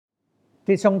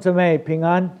弟兄姊妹平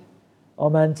安。我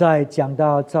们在讲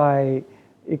到在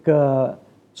一个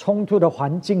冲突的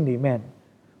环境里面，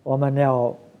我们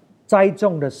要栽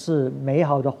种的是美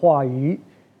好的话语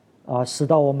使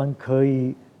到我们可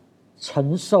以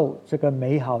承受这个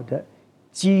美好的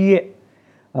基业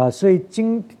所以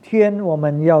今天我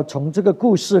们要从这个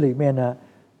故事里面呢，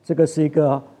这个是一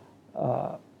个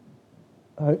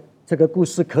这个故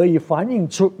事可以反映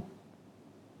出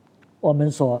我们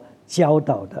所教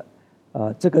导的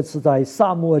这个是在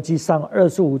撒母耳记上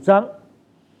25章，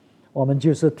我们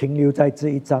就是停留在这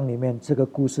一章里面。这个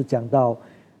故事讲到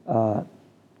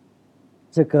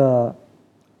这个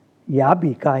亚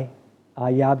比该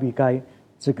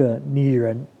这个女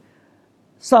人。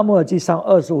撒母耳记上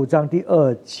25章第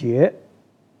2节，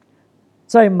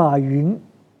在马云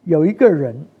有一个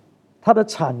人，他的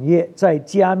产业在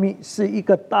加密是一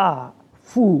个大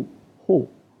富户，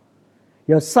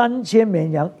有3000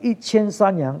绵羊，1000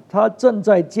山羊，他正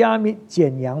在加密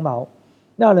剪羊毛。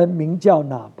那人名叫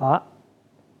拿拔，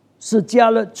是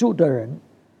迦勒住的人，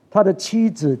他的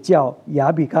妻子叫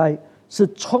亚比该，是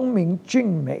聪明俊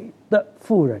美的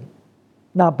妇人。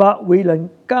拿拔为人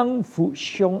刚愎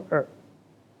凶恶，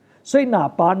所以拿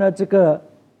拔呢，这个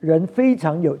人非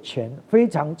常有钱，非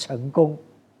常成功。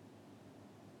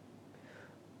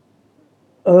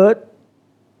而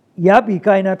亚比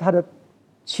该呢，他的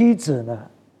妻子呢，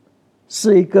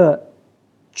是一个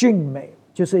俊美，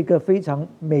就是一个非常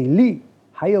美丽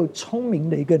还有聪明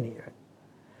的一个女人。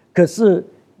可是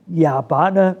拿拔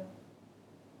呢，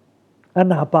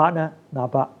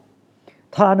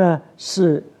他呢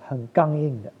是很刚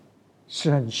硬的，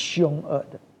是很凶恶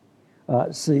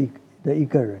的，是一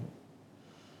个人。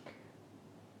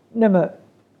那么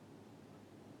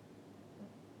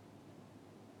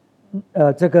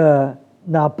这个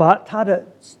拿拔他的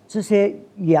这些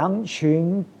羊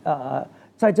群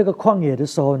在这个旷野的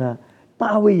时候呢，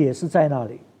大卫也是在那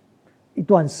里一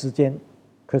段时间。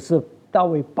可是大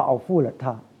卫保护了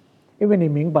他，因为你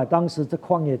明白当时这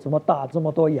旷野这么大，这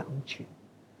么多羊群，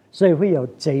所以会有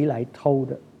贼来偷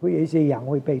的，会有一些羊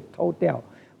会被偷掉，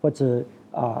或者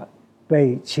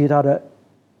被其他的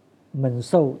猛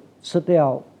兽吃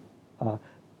掉这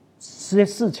些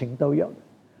事情都有的。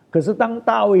可是当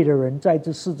大卫的人在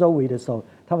这四周围的时候，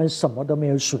他们什么都没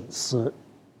有损失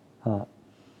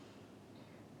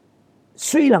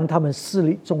虽然他们势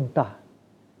力重大。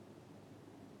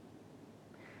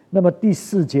那么第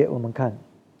4节我们看，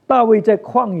大卫在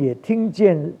旷野听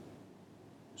见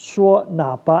说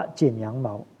拿拔剪羊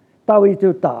毛，大卫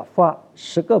就打发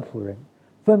10个仆人，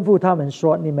吩咐他们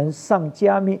说：你们上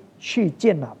加密去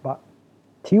见拿拔，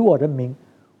提我的名，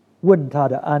问他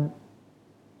的安。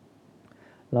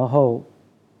然后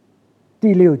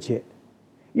第6节，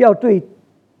要对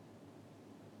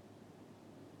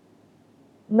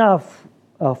那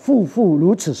妇妇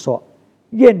如此说：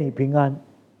愿你平安，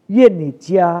愿你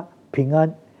家平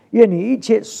安，愿你一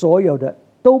切所有的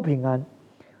都平安。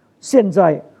现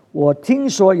在我听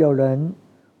说有人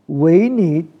为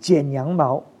你剪羊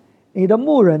毛，你的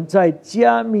牧人在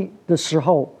加密的时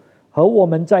候和我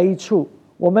们在一处，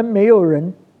我们没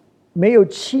有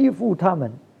欺负他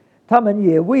们，他们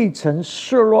也未曾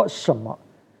示落什么。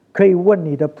可以问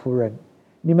你的仆人，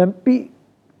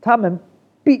他们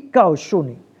必告诉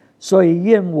你。所以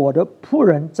愿我的仆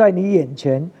人在你眼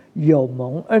前有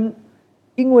蒙恩，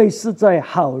因为是在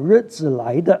好日子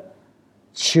来的。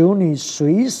求你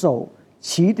随手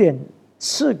起点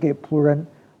赐给仆人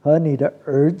和你的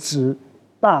儿子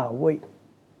大卫。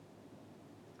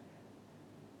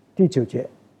第9节，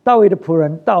大卫的仆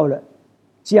人到了，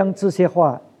将这些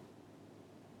话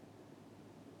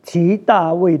提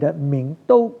大卫的名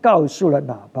都告诉了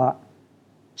拿拔，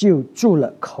就住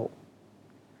了口。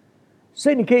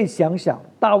所以你可以想想，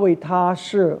大卫他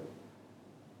是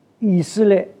以色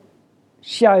列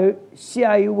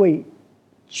下一位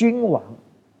君王，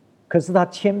可是他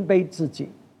谦卑自己，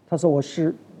他说我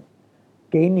是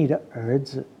给你的儿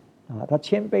子他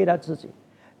谦卑他自己，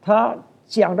他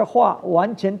讲的话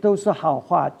完全都是好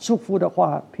话，祝福的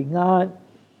话，平安，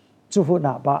祝福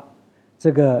拿拔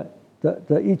这个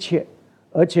的一切，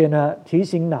而且呢提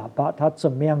醒拿拔他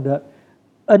怎么样的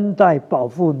恩待保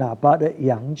护拿拔的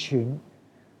羊群。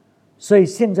所以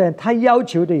现在他要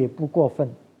求的也不过分，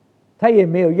他也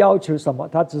没有要求什么，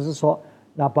他只是说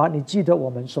拿拔你记得我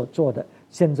们所做的，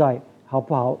现在好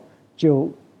不好就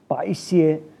把一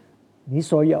些你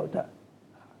所有的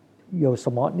有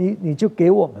什么你就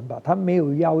给我们吧。他没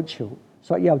有要求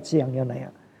说要这样要那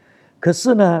样。可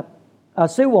是呢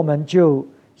所以我们就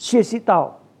学习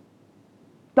到，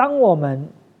当我们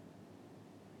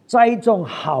栽种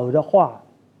好的话，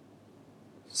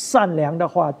善良的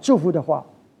话，祝福的话，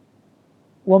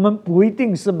我们不一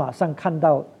定是马上看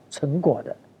到成果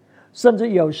的，甚至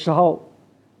有时候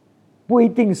不一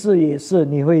定是也是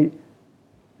你会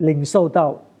领受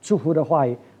到祝福的话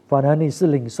语，反而你是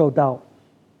领受到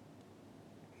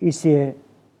一些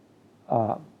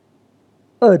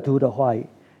恶毒的话语。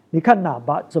你看拿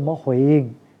八怎么回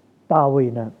应大卫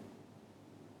呢？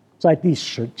在第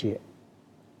10节，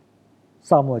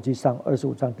撒母耳记上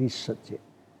25章第10节，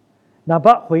拿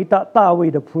八回答大卫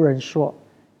的仆人说：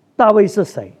大卫是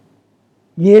谁？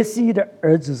耶西的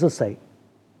儿子是谁？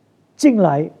近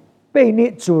来被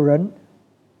你主人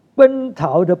奔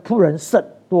逃的仆人甚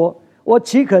多，我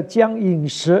岂可将饮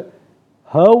食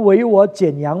和为我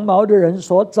剪羊毛的人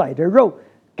所宰的肉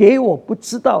给我不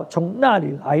知道从哪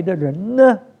里来的人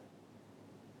呢？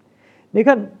你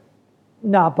看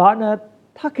拿八呢，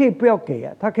他可以不要给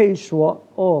啊，他可以说：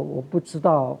哦，我不知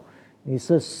道你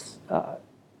是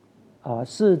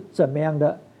是怎么样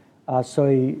的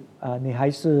所以你还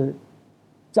是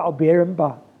找别人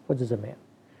吧，或者怎么样。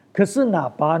可是拿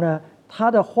八呢，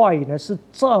他的话语呢是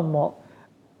这么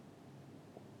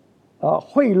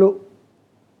贿赂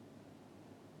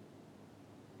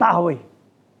大卫，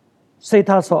所以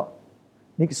他说，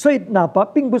所以拿八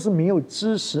并不是没有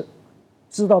知识，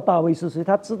知道大卫是谁，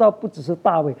他知道不只是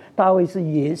大卫，大卫是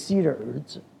耶西的儿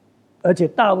子，而且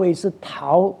大卫是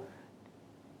逃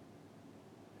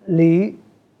离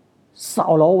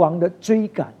扫罗王的追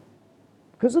赶。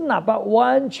可是拿八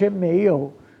完全没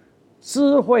有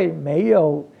智慧，没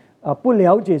有不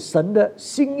了解神的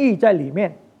心意在里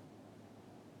面，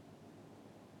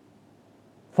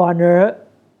反而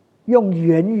用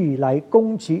言语来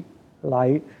攻击，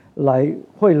来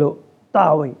贿赂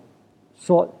大卫，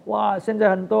说：哇，现在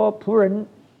很多仆人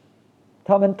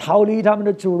他们逃离他们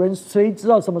的主人，谁知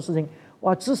道什么事情？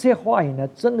哇，这些话语呢，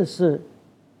真的是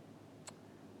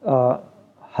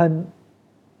很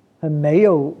没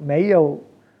有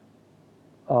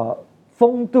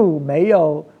风度，没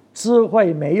有智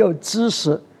慧，没有知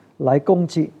识来攻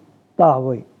击大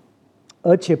卫。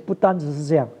而且不单只是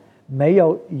这样，没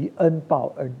有以恩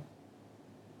报恩。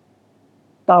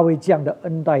大卫这样的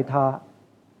恩待他，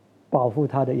保护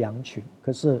他的羊群，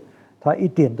可是他一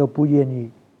点都不愿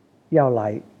意要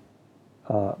来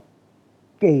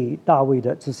给大卫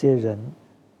的这些人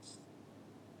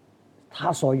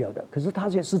他所有的。可是他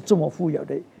也是这么富有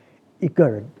的一个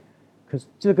人，可是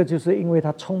这个就是因为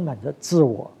他充满着自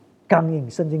我，刚硬。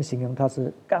圣经形容他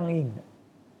是刚硬的，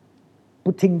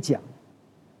不听讲。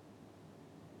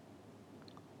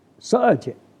12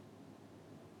节，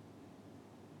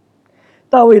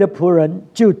大卫的仆人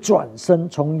就转身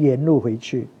从原路回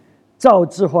去，照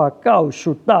这话告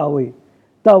诉大卫。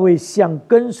大卫向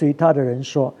跟随他的人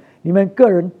说：你们个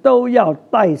人都要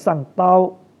带上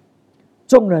刀。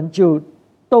众人就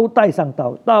都带上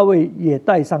刀，大卫也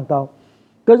带上刀。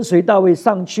跟随大卫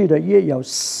上去的约有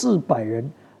400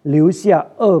人，留下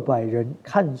200人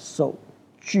看守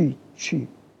聚去。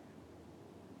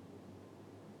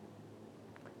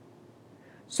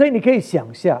所以你可以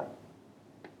想象，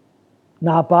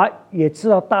拿八也知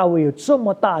道大卫有这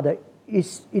么大的一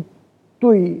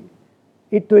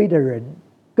堆的人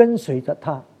跟随着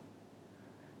他，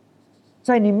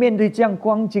在你面对这样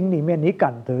光景里面，你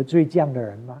敢得罪这样的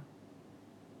人吗？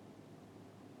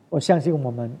我相信我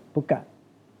们不敢。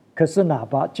可是拿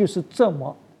八就是这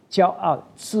么骄傲、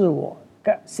自我、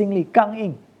心里刚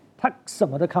硬，他什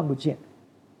么都看不见。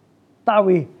大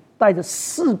卫带着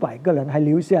400个人，还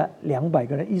留下200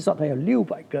个人，意思说他有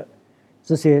600个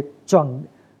这些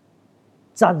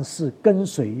战士跟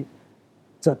随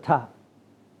着他。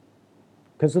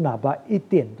可是拿八一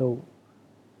点都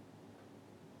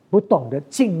不懂得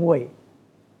敬畏、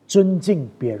尊敬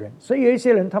别人。所以有一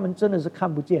些人，他们真的是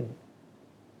看不见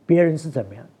别人是怎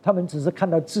么样，他们只是看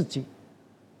到自己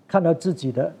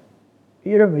的，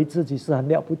认为自己是很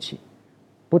了不起，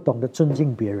不懂得尊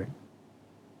敬别人。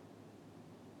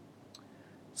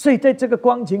所以在这个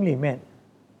光景里面，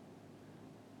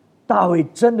大卫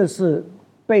真的是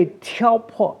被挑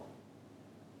破，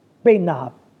被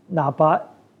拿八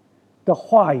的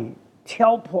话语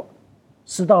挑破，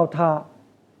使到他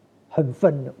很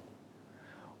愤怒。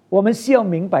我们需要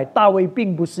明白，大卫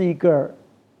并不是一个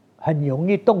很容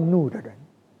易动怒的人。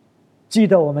记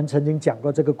得我们曾经讲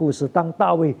过这个故事，当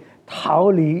大卫逃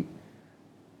离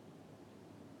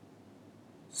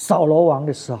扫罗王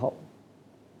的时候，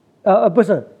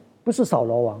不是扫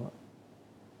罗王，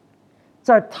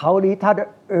在逃离他的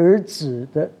儿子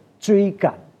的追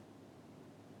赶，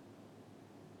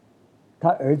他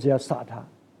儿子要杀他。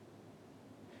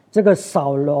这个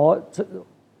扫罗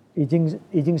已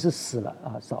经是死了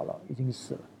扫罗已经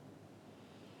死了。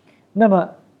那么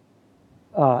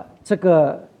这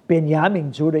个便雅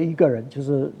悯族的一个人，就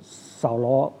是扫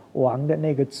罗王的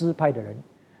那个支派的人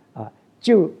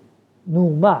就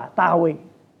怒骂大卫，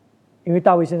因为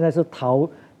大卫现在是逃，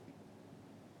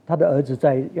他的儿子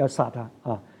要杀他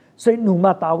所以怒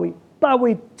骂大卫。大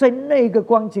卫在那个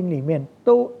光景里面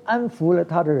都安抚了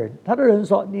他的人，他的人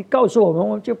说：“你告诉我们，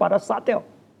我们就把他杀掉。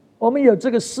我们有这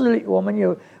个势力，我们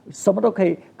有什么都可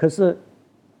以。”可是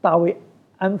大卫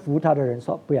安抚他的人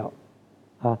说：“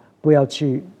不要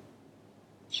去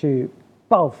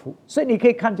报复。”所以你可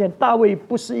以看见，大卫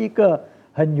不是一个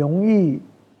很容易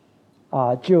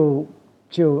就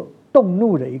动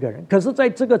怒的一个人。可是在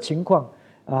这个情况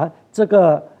这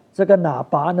个拿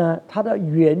拔呢，他的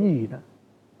言语呢，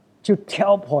就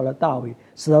挑拨了大卫，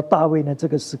使得大卫呢这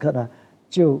个时刻呢，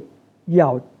就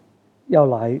要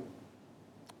来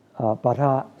把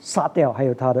他杀掉，还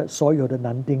有他的所有的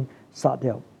男丁杀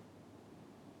掉。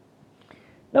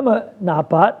那么拿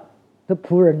拔的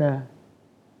仆人呢，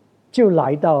就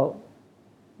来到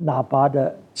拿拔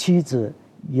的妻子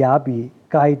亚比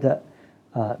该的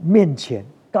面前，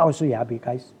告诉亚比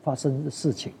该发生的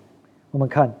事情。我们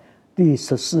看第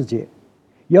14节，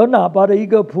有拿拔的一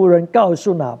个仆人告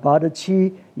诉拿拔的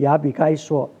妻亚比该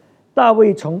说：“大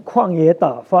卫从旷野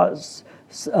打发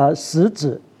使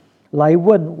者来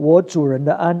问我主人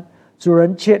的安，主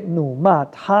人却怒骂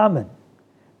他们。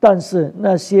但是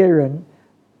那些人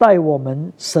待我们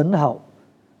甚好，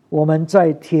我们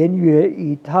在田野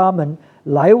与他们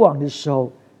来往的时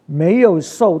候，没有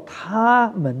受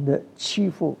他们的欺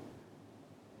负，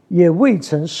也未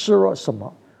曾失落什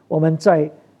么。我们在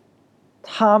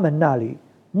他们那里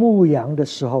牧羊的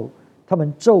时候，他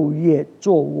们昼夜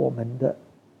做我们的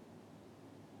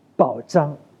保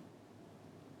障。”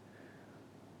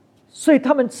所以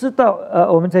他们知道，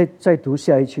我们再读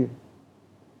下一句。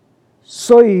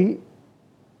所以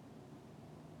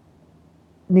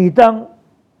你当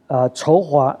筹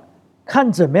划，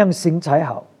看怎么样行才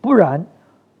好，不然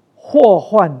祸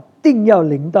患定要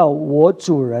临到我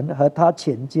主人和他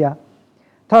全家。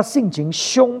他性情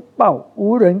凶暴，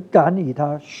无人敢与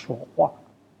他说话。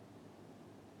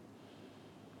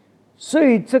所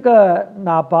以这个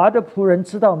拿拔的仆人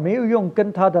知道没有用跟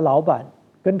他的老板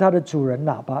跟他的主人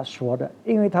拿拔说的，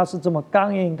因为他是这么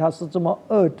刚硬，他是这么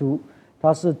恶毒，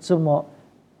他是这么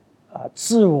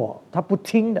自我，他不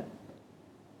听的。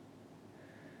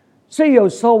所以有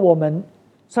时候我们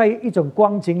在一种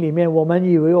光景里面，我们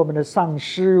以为我们的上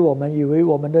司，我们以为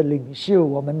我们的领袖，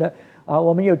我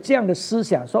们有这样的思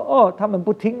想，说他们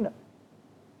不听的，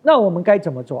那我们该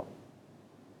怎么做？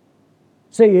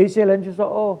所以有一些人就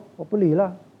说我不理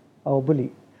了，我不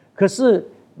理。可是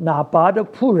拿拔的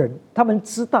仆人他们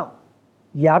知道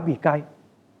亚比该，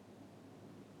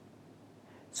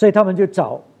所以他们就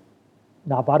找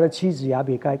拿拔的妻子亚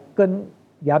比该，跟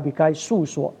亚比该诉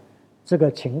说这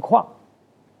个情况，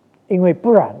因为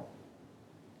不然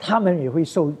他们也会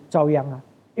受遭殃啊。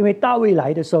因为大卫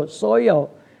来的时候，所有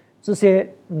这些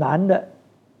男的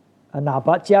拿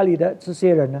拔家里的这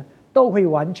些人呢，都会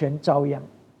完全遭殃。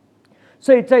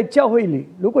所以在教会里，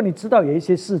如果你知道有一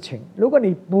些事情，如果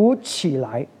你不起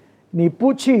来，你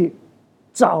不去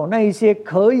找那一些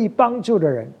可以帮助的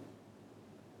人，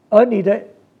而你的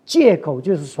借口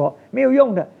就是说没有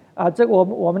用的这个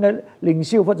我们的领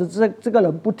袖或者这个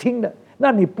人不听的，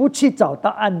那你不去找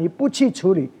答案，你不去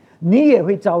处理，你也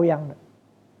会遭殃的。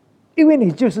因为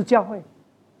你就是教会，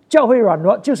教会软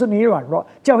弱就是你软弱，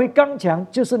教会刚强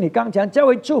就是你刚强，教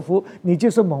会祝福你就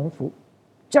是蒙福，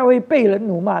教会被人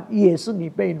辱骂也是你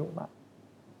被辱骂。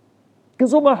可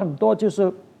是我们很多就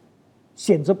是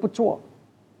选择不做，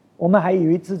我们还以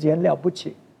为自己很了不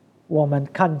起，我们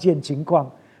看见情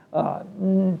况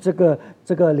这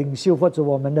个领袖或者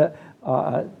我们的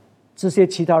这些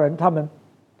其他人他们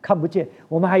看不见，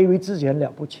我们还以为自己很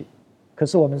了不起，可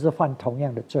是我们是犯同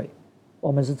样的罪，我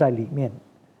们是在里面。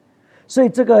所以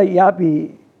这个亚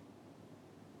比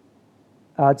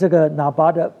这个拿拔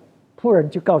的仆人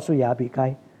就告诉亚比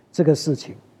该这个事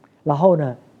情，然后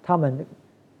呢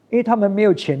因为他们没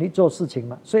有权利做事情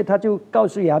嘛，所以他就告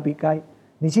诉亚比该，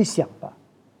你去想吧，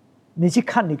你去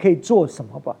看你可以做什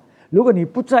么吧。如果你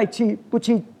不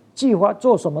去计划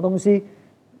做什么东西，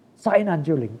灾难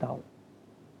就临到了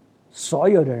所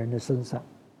有的人的身上。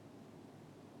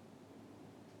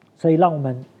所以让我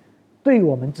们对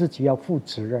我们自己要负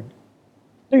责任，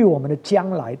对我们的将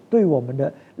来，对我们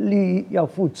的利益要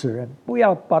负责任，不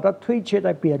要把它推卸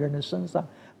在别人的身上，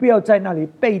不要在那里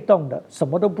被动的什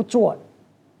么都不做，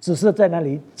只是在那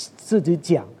里自己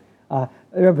讲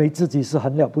认为自己是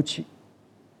很了不起。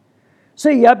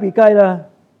所以亚比该呢，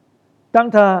当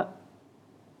他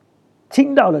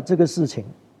听到了这个事情，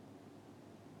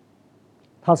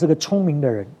他是个聪明的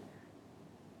人，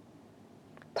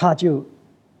他就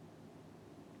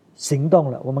行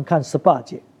动了。我们看18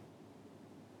节，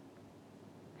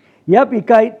亚比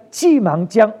该急忙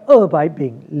将200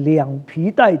饼、2皮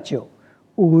带酒、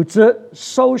5只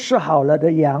收拾好了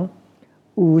的羊、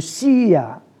5西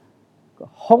亚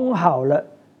烘好了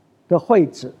的燴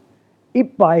子、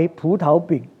100葡萄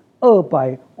饼、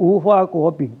200无花果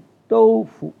饼都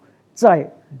附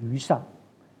在驴上，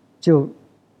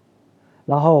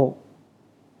然后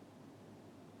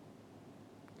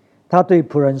他对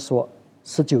仆人说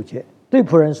，19节，对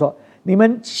仆人说：“你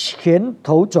们前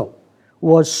头走，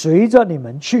我随着你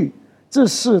们去。”这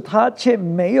事她却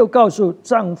没有告诉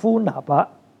丈夫拿巴。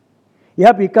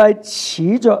亚比该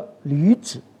骑着驴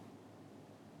子，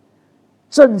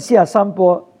正下山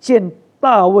坡，见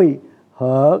大卫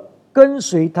和跟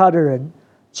随他的人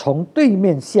从对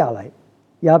面下来，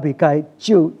亚比该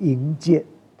就迎接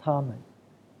他们。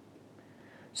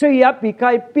所以亚比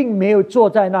该并没有坐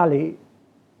在那里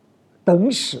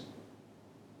等死。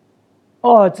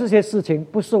这些事情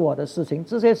不是我的事情，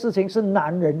这些事情是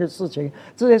男人的事情，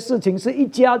这些事情是一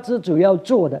家之主要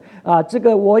做的这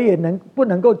个我也不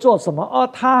能够做什么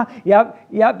他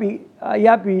亚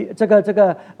比这个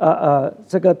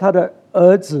他的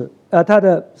儿子他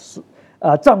的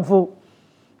丈夫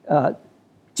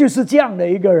就是这样的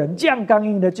一个人，这样刚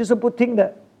硬的，就是不听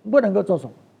的，不能够做什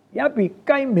么。亚比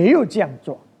该没有这样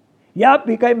做，亚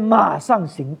比该马上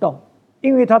行动，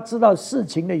因为他知道事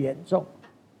情的严重。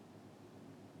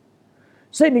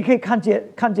所以你可以看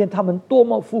见他们多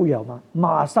么富有吗？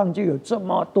马上就有这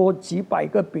么多几百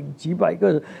个饼、几百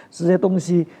个这些东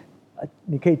西，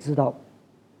你可以知道。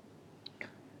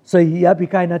所以亚比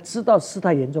该呢，知道事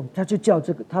态严重，他就叫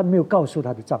这个，他没有告诉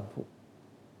他的丈夫，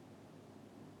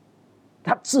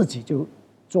他自己就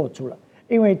做出了，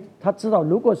因为他知道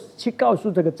如果去告诉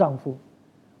这个丈夫，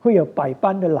会有百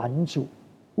般的拦阻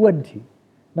问题，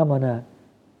那么呢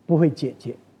不会解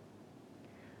决。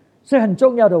所以很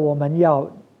重要的，我们要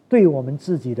对我们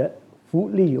自己的福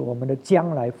利、我们的将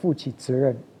来负起责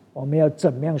任。我们要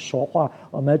怎么样说话，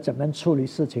我们要怎么样处理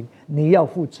事情，你要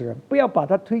负责任，不要把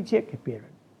它推卸给别人，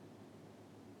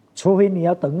除非你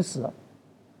要等死了。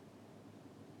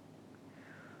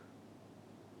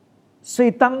所以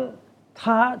当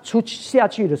他下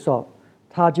去的时候，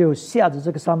他就下着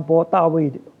这个山坡，大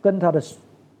卫跟他的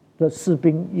士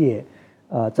兵也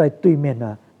在对面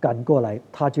呢赶过来，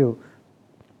他就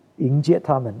迎接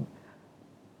他们。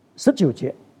19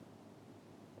节，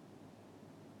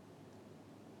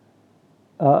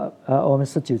我们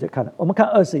19节看了，我们看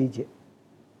21节。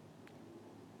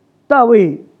大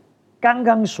卫刚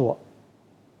刚说：“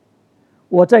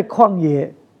我在旷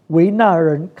野为那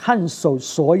人看守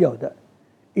所有的，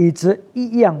以致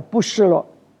一样不失落，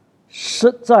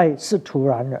实在是突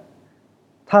然了。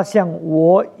他向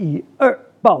我以2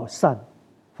报3，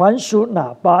凡属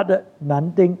哪巴的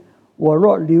男丁，我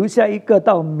若留下一个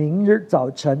到明日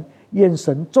早晨，愿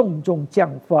神重重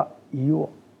降罚于我。”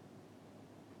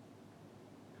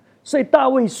所以大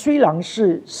卫虽然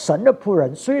是神的仆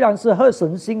人，虽然是合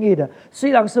神心意的，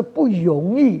虽然是不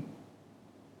容易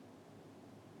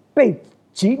被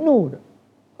激怒的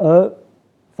而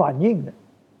反应的，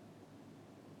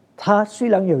他虽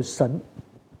然有神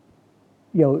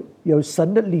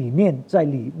的理念在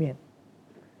里面，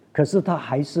可是他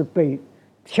还是被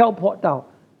挑拨到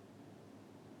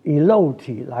以肉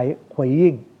体来回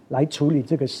应，来处理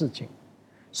这个事情。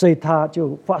所以他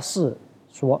就发誓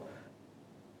说，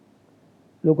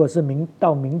如果是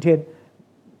到明天，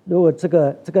如果这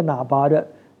个拿巴的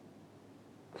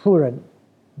妇人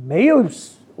没有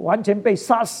完全被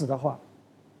杀死的话，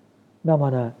那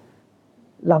么呢，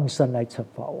让神来惩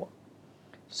罚我。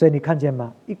所以你看见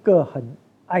吗？一个很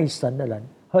爱神的人，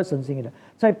合神心意的，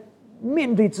在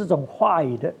面对这种话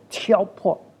语的挑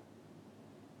拨，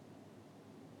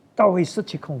都会失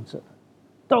去控制的，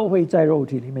都会在肉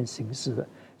体里面行事的。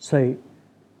所以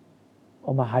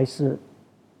我们还是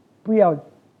不要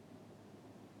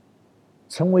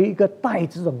成为一个带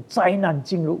这种灾难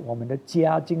进入我们的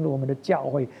家、进入我们的教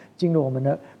会、进入我们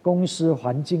的公司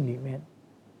环境里面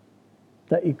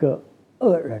的一个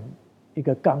恶人，一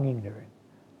个刚硬的人。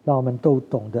让我们都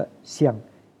懂得像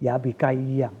亚比该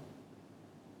一样，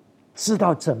知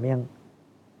道怎么样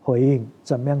回应，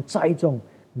怎么样栽种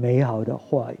美好的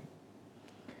话语。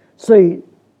所以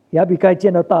亚比该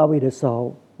见到大卫的时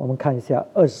候，我们看一下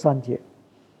23节。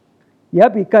亚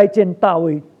比该见大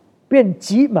卫，便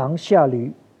急忙下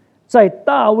驴，在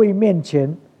大卫面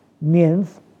前面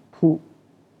伏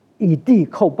以地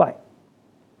叩拜，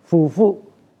俯伏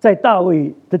在大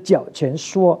卫的脚前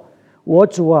说：“我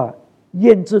主啊，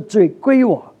愿这罪归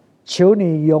我，求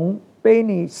你容卑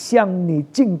你向你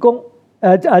进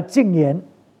言。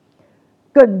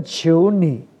更求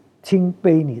你听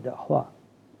卑你的话。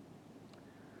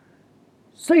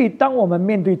所以当我们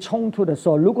面对冲突的时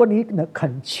候，如果你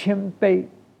肯谦卑，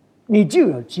你就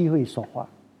有机会说话。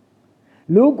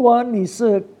如果你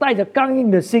是带着刚硬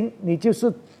的心，你就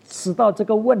是使到这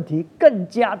个问题更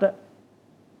加的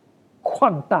扩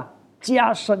大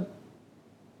加深。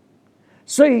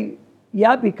所以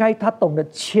亚比该他懂得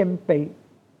谦卑，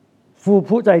俯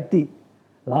伏在地，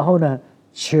然后呢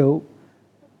求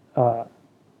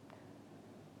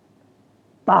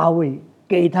大卫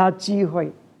给他机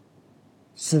会，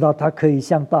使到他可以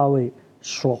向大卫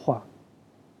说话。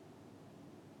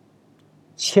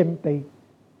谦卑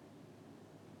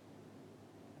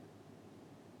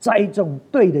栽种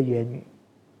对的言语，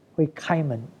会开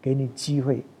门给你机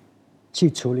会去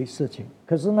处理事情。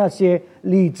可是那些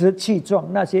理直气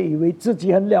壮，那些以为自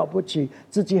己很了不起，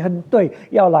自己很对，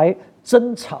要来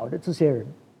争吵的这些人，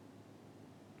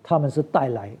他们是带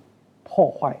来破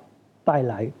坏，带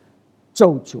来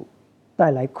咒诅，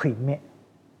带来毁灭，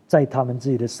在他们自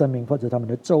己的生命或者他们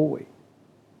的周围。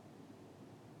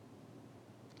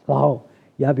然后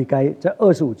亚比该在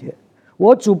25节，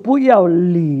我主不要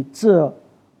理这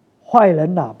坏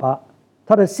人喇叭，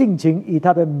他的性情与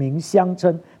他的名相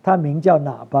称，他名叫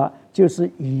喇叭，就是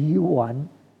愚顽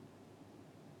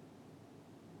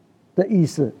的意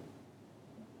思。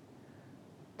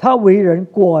他为人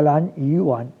果然愚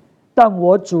顽，但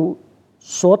我主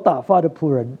所打发的仆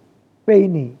人卑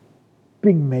你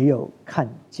并没有看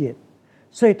见。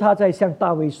所以他在向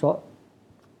大卫说，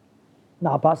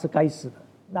喇叭是该死的，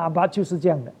喇叭就是这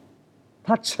样的。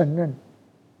他承认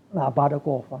喇叭的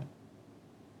过犯。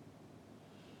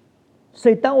所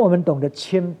以当我们懂得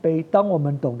谦卑，当我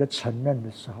们懂得承认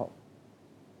的时候，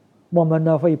我们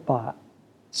呢会把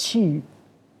气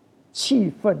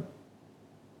氛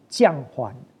降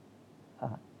缓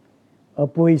而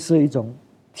不会是一种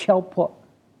挑拨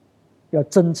要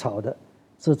争吵的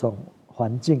这种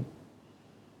环境。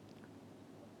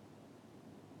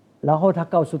然后他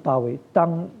告诉大卫，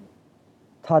当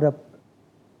他的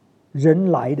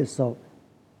人来的时候，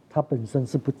他本身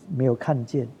是没有看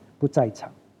见，不在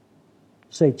场，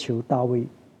所以求大卫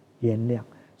原谅。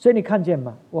所以你看见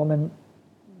吗？我们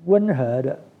温和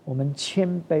的，我们谦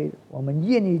卑的，我们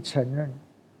愿意承认，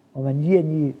我们愿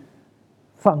意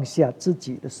放下自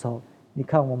己的时候，你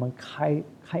看我们开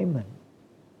门，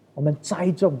我们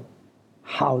栽种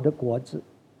好的果子，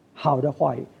好的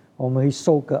话语，我们会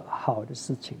收割好的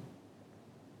事情。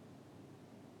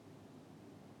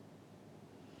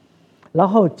然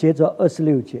后接着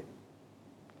26节，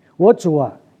我主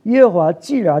啊，耶和华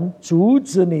既然阻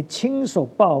止你亲手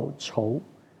报仇，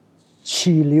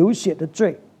起流血的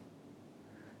罪，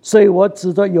所以我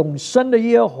指着永生的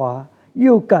耶和华，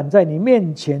又敢在你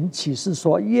面前起誓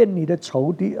说，愿你的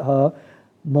仇敌和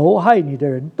谋害你的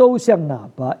人都像喇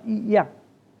叭一样。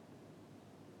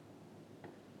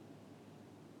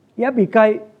亚比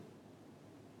该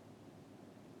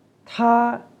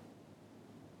他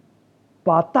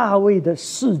把大卫的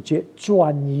视觉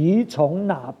转移从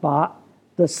喇叭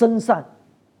的身上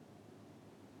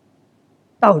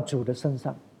到主的身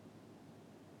上。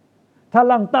他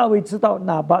让大卫知道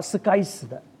喇叭是该死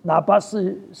的，喇叭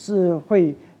是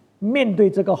会面对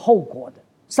这个后果的，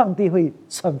上帝会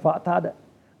惩罚他的。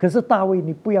可是大卫，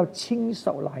你不要亲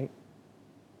手来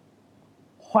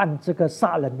犯这个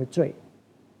杀人的罪，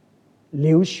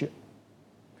流血。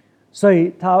所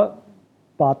以他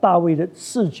把大卫的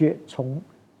视觉从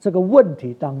这个问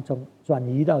题当中转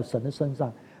移到神的身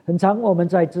上。很常我们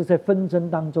在这些纷争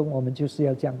当中，我们就是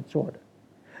要这样做的。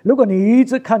如果你一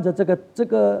直看着这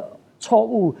个错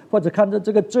误，或者看着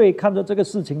这个罪，看着这个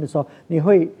事情的时候，你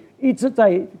会一直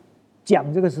在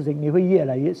讲这个事情，你会越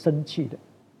来越生气的。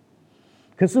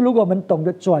可是如果我们懂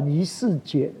得转移视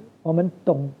觉，我们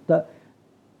懂得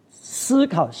思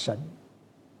考神，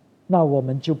那我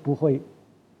们就不会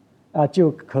就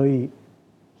可以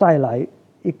带来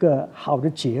一个好的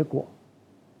结果，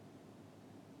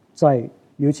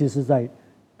尤其是在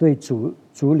对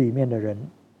主里面的人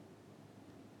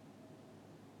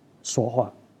说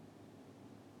话。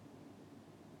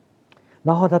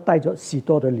然后他带着许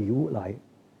多的礼物来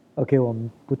 ，OK， 我们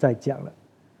不再讲了。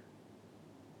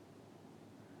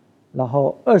然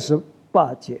后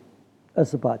28节，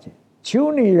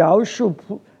求你饶恕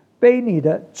背你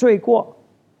的罪过，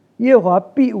耶和华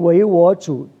必为我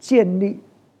主建立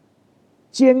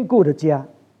坚固的家，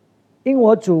因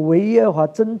我主为耶和华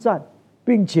征战，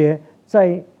并且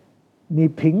在你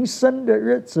平生的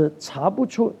日子查不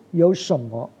出有什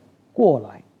么过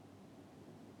来。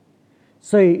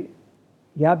所以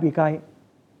亚比该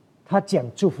他讲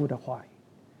祝福的话语，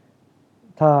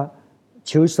他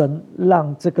求神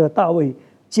让这个大卫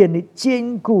建立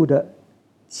坚固的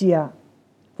家，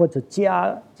或者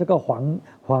家这个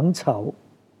皇朝。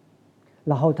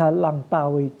然后他让大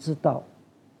卫知道，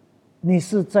你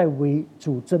是在为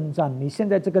主征战，你现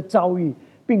在这个遭遇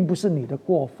并不是你的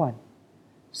过犯，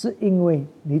是因为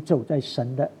你走在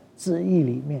神的旨意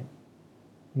里面，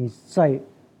你在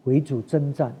为主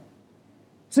征战。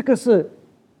这个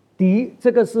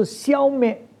是消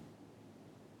灭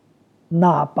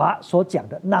拿拔所讲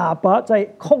的。拿拔在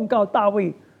控告大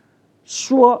卫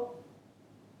说，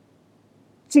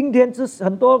今天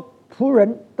很多仆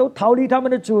人都逃离他们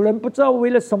的主人，不知道为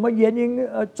了什么原因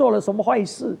做了什么坏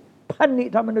事，叛逆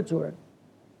他们的主人。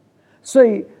所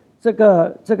以这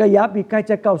个亚比该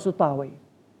在告诉大卫，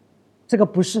这个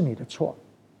不是你的错，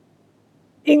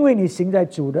因为你行在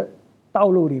主的道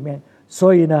路里面，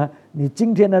所以呢，你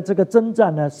今天的这个征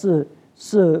战呢是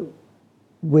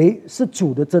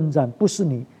主的征战，不是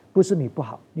你不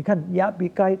好。你看亚比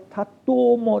该他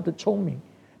多么的聪明，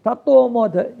他多么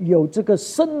的有这个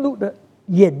深入的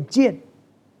眼见，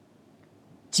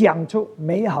讲出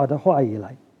美好的话语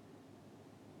来。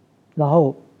然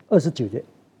后29节，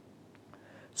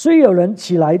虽有人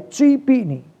起来追逼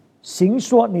你，行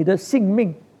说你的性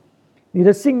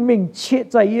命却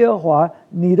在耶和华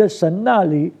你的神那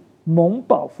里蒙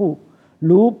保护，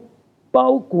如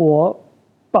包裹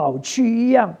宝去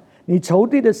一样，你仇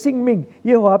敌的性命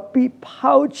耶和华必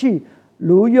抛弃，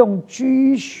如用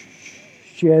居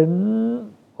弦，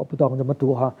我不懂怎么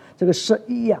读哈，这个是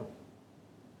一样。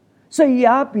所以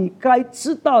亚比该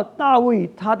知道大卫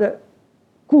他的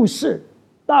故事，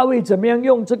大卫怎么样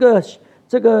用这个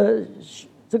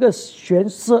弦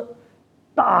瑟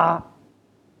打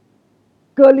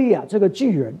歌利亚这个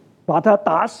巨人，把他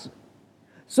打死。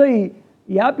所以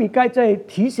亚比该在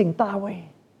提醒大卫，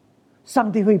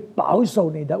上帝会保守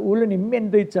你的，无论你面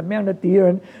对怎么样的敌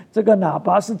人，这个哪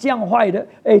怕是这样坏的，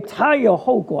他有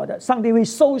后果的，上帝会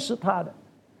收拾他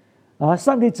的。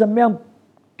上帝怎么样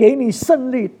给你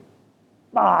胜利，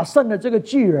打胜了这个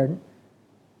巨人，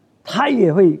他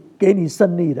也会给你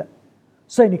胜利的。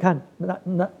所以你看，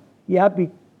那亚比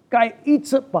该一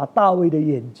直把大卫的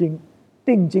眼睛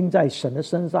定睛在神的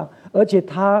身上，而且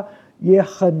他也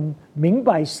很明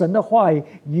白神的话语，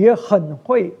也很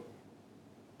会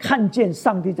看见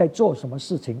上帝在做什么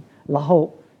事情，然后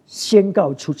宣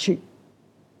告出去，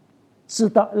知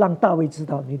道让大卫知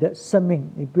道你的生命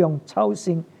你不用操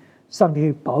心，上帝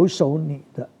会保守你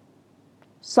的。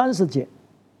30节，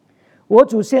我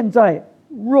主现在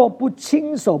若不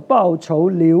亲手报仇，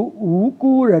流无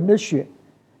辜人的血，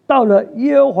到了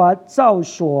耶和华照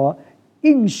所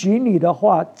应许你的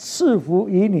话赐福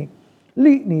于你，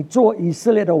立你做以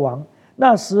色列的王，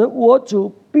那时我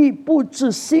主必不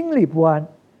至心里不安，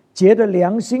觉得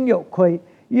良心有亏。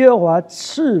耶和华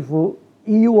赐福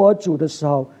于我主的时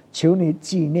候，求你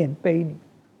纪念碑你。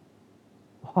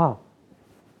哇，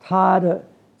他的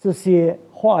这些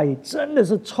话语真的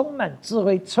是充满智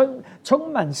慧，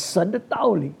充满神的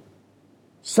道理，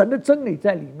神的真理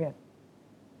在里面。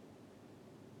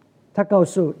他告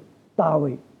诉大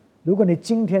卫，如果你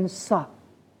今天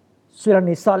虽然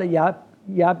你杀了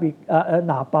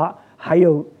拿拔还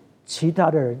有其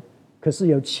他的人，可是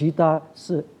有其他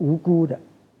是无辜的，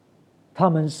他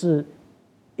们是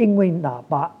因为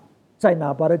在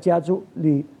拿拔的家族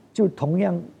里就同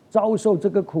样遭受这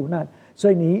个苦难，所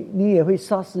以你也会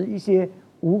杀死一些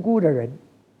无辜的人，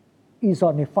意思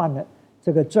说你犯了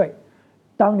这个罪。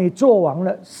当你做完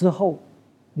了时候，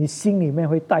你心里面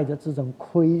会带着这种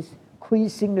亏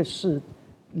心的事，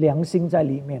良心在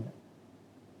里面，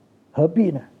何必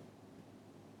呢？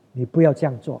你不要这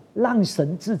样做，让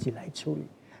神自己来处理，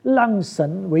让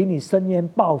神为你伸冤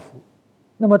报复。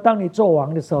那么当你做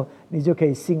完的时候，你就可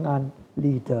以心安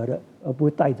理得的，而不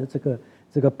会带着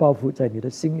这个报复在你的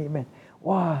心里面。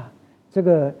哇，这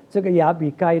个亚比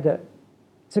该的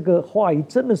这个话语，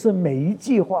真的是每一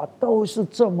句话都是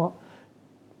这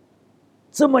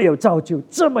么有造就，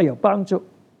这么有帮助。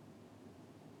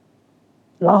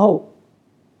然后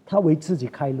他为自己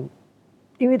开路，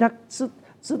因为他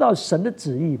知道神的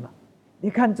旨意嘛。你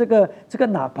看这个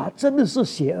拿拔真的是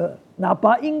邪恶，拿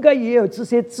拔应该也有这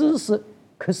些知识，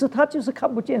可是他就是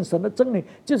看不见神的真理，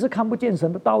就是看不见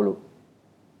神的道路。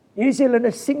有一些人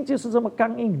的心就是这么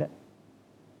刚硬的，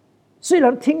虽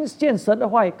然听见神的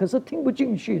话，可是听不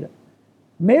进去的，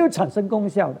没有产生功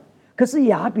效的。可是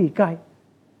亚比该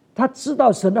他知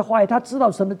道神的话语，他知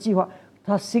道神的计划，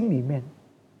他心里面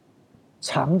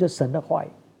藏着神的话语，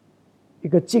一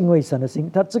个敬畏神的心。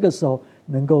他这个时候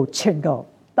能够劝告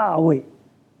大卫，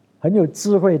很有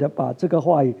智慧的把这个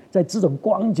话语，在这种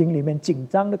光景里面，紧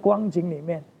张的光景里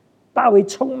面，大卫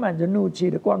充满着怒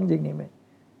气的光景里面，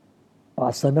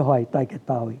把神的话语带给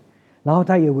大卫。然后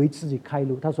他也为自己开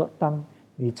路，他说：“当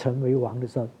你成为王的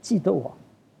时候，记得我，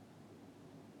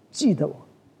记得我。”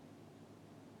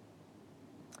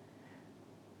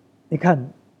你看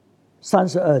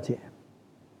32节，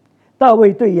大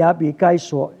卫对亚比该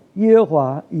说：“耶和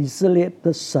华以色列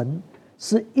的神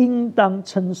是应当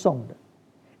称颂的，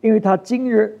因为他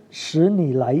今日使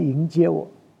你来迎接我，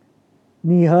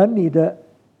你和你的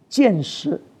剑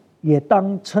士也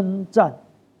当称赞，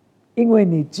因为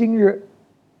你今日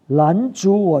拦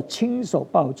阻我亲手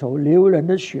报仇流人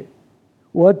的血，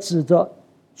我指着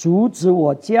阻止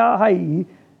我加害于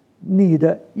你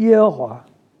的耶和华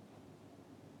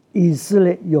以色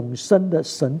列永生的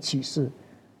神起誓，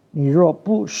你若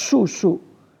不速速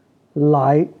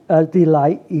来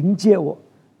迎接我，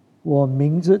我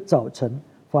明日早晨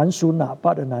凡属拿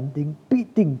八的男丁必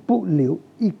定不留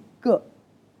一个。”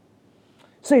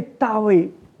所以大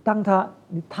卫当他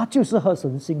就是合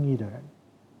神心意的人。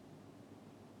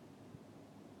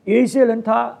有一些人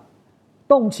他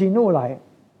动起怒来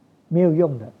没有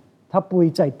用的，他不会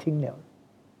再听了，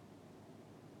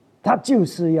他就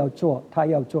是要做他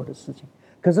要做的事情。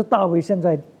可是大卫现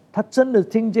在他真的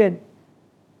听见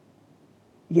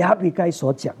亚比该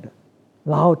所讲的，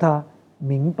然后他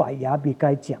明白亚比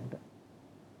该讲的，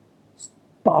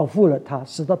保护了他，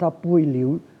使得他不会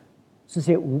流这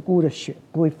些无辜的血，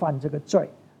不会犯这个罪。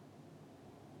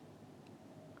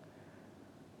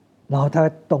然后他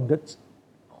懂得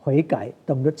悔改，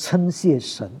懂得称谢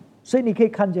神。所以你可以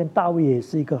看见大卫也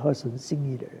是一个合神心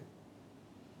意的人。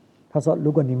他说：“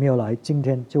如果你没有来，今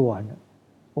天就完了，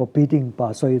我必定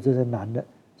把所有这些男的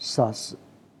杀死。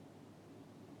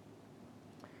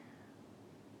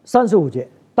”35节，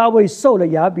大卫受了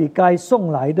亚比该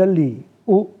送来的礼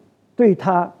物，对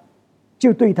他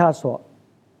说：“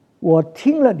我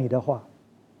听了你的话，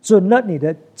准了你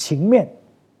的情面，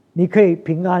你可以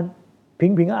平安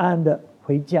安的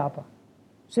回家吧。”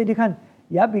所以你看，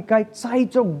亚比该栽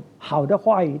种好的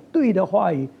话语，对的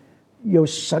话语，有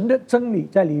神的真理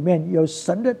在里面，有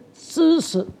神的知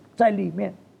识在里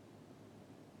面，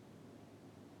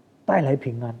带来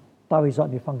平安。大卫说：“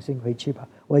你放心回去吧，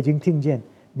我已经听见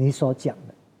你所讲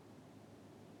的。”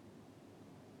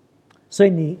所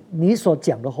以你所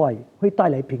讲的话语会带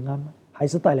来平安吗？还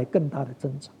是带来更大的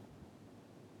争吵？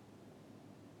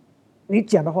你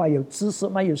讲的话有知识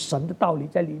吗？有神的道理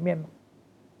在里面吗？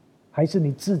还是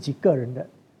你自己个人的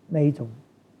那一种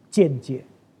见解，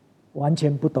完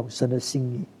全不懂神的心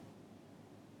意？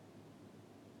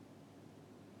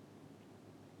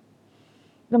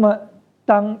那么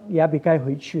当亚比该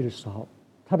回去的时候，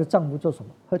她的丈夫做什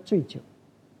么？喝醉酒。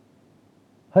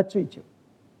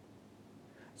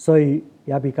所以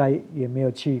亚比该也没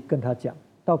有去跟他讲。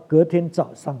到隔天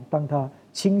早上，当他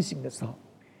清醒的时候，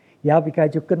亚比该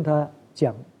就跟他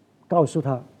讲，告诉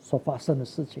他所发生的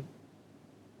事情。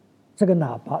这个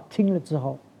拿八听了之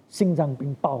后，心脏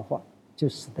病爆发，就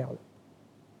死掉了。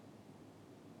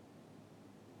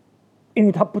因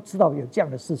为他不知道有这样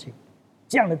的事情，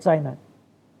这样的灾难，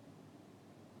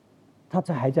他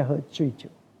还在喝醉酒。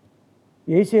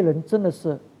有一些人真的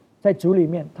是在主里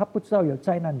面，他不知道有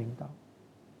灾难临到，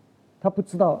他不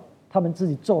知道他们自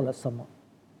己做了什么，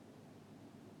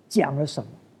讲了什么，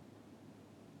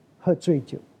喝醉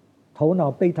酒，头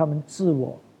脑被他们自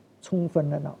我冲昏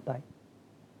了脑袋。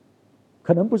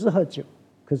可能不是喝酒，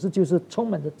可是就是充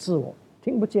满着自我，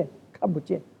听不见看不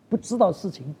见，不知道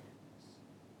事情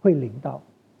会临到，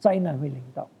灾难会临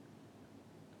到，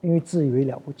因为自以为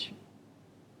了不起。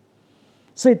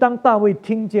所以当大卫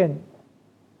听见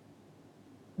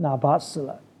拿八死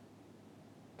了，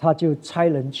他就差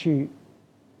人去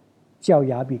叫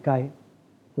亚比该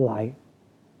来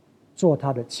做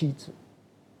他的妻子。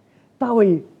大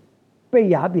卫被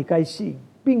亚比该吸引，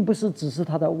并不是只是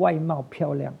他的外貌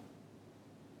漂亮，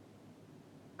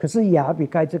可是亚比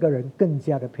该这个人更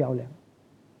加的漂亮，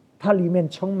她里面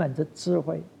充满着智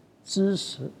慧、知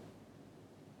识、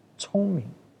聪明，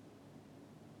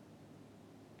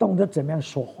懂得怎么样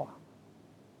说话。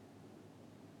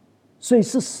所以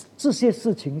是这些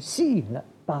事情吸引了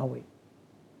大卫，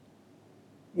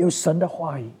有神的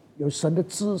话语，有神的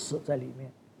知识在里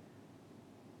面，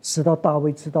使到大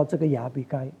卫知道这个亚比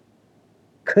该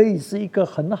可以是一个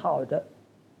很好的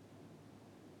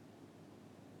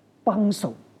帮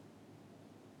手，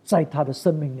在他的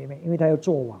生命里面，因为他要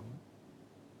做王，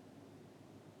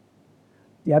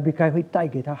亚比该会带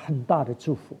给他很大的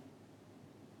祝福。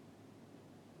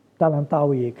当然大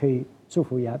卫也可以祝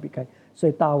福亚比该，所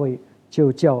以大卫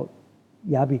就叫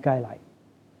亚比该来。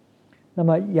那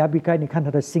么亚比该，你看他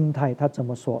的心态，他怎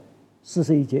么说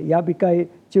？41节，亚比该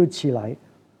就起来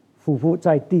俯伏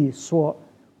在地说：“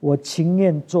我情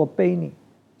愿做婢女，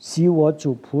洗我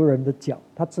主仆人的脚。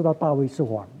他知道大卫是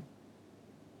王，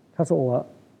他说我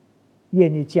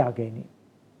愿意嫁给你，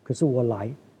可是我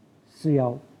来是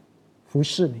要服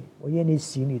侍你，我愿意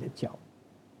洗你的脚。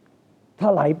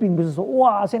他来并不是说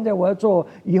哇，现在我要做，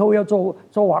以后要做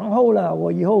王后了，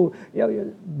我以后要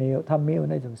没有，他没有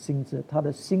那种心智，他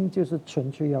的心就是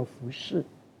纯粹要服侍。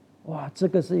哇，这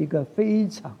个是一个非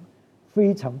常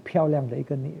非常漂亮的一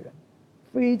个女人，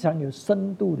非常有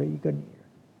深度的一个女人。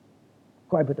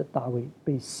怪不得大卫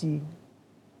被吸引，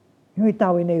因为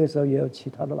大卫那个时候也有其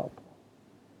他的老婆。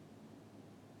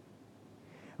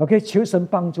OK， 求神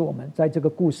帮助我们，在这个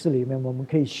故事里面，我们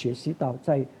可以学习到，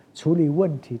在处理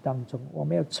问题当中，我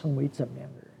们要成为怎么样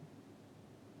的人？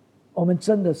我们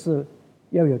真的是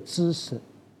要有知识，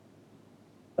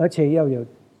而且要有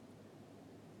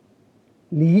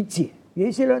理解。有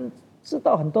一些人知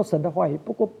道很多神的话语，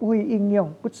不过不会应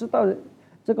用，不知道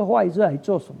这个话语是来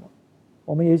做什么。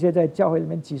我们有一些在教会里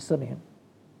面几十年，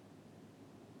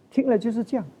听了就是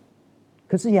这样。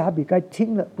可是亚比该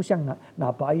听了，不像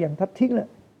拿拔一样，他听了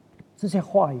这些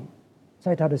话语，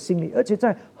在他的心里，而且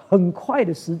在很快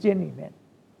的时间里面，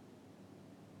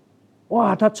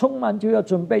哇，他充满就要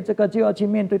准备这个，就要去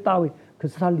面对大卫。可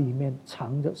是他里面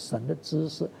藏着神的知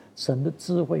识、神的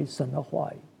智慧、神的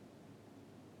话语。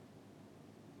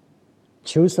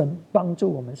求神帮助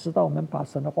我们，使到我们把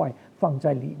神的话语放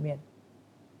在里面，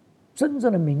真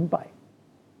正的明白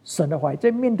神的话语。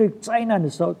在面对灾难的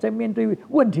时候，在面对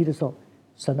问题的时候，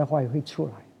神的话语会出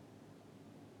来。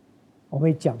我们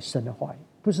会讲神的话语，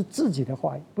不是自己的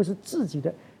话语，不是自己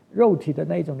的肉体的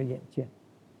那一种的眼见。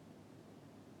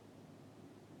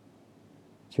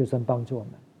求神帮助我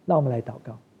们，让我们来祷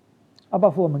告。阿爸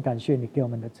父，我们感谢你给我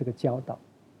们的这个教导，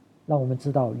让我们知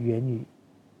道言语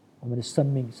我们的生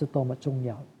命是多么重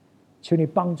要的。求你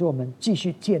帮助我们继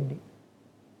续建立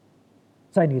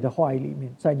在你的话语里面，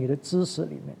在你的知识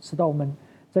里面，使到我们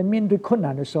在面对困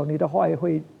难的时候，你的话语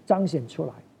会彰显出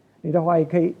来，你的话语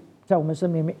可以在我们生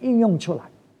命里面应用出来，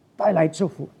带来祝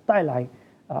福，带来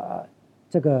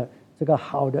这个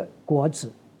好的果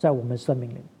子在我们生命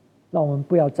里面。让我们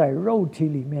不要在肉体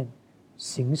里面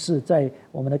行事，在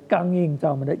我们的刚硬，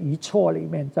在我们的愚错里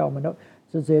面，在我们的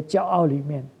这些骄傲里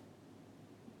面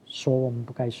说我们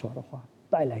不该说的话，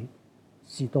带来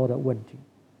许多的问题。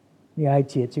你来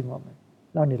洁净我们，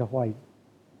让你的话语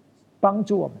帮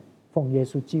助我们，奉耶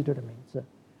稣基督的名字，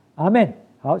阿们。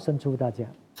好，神祝福大家。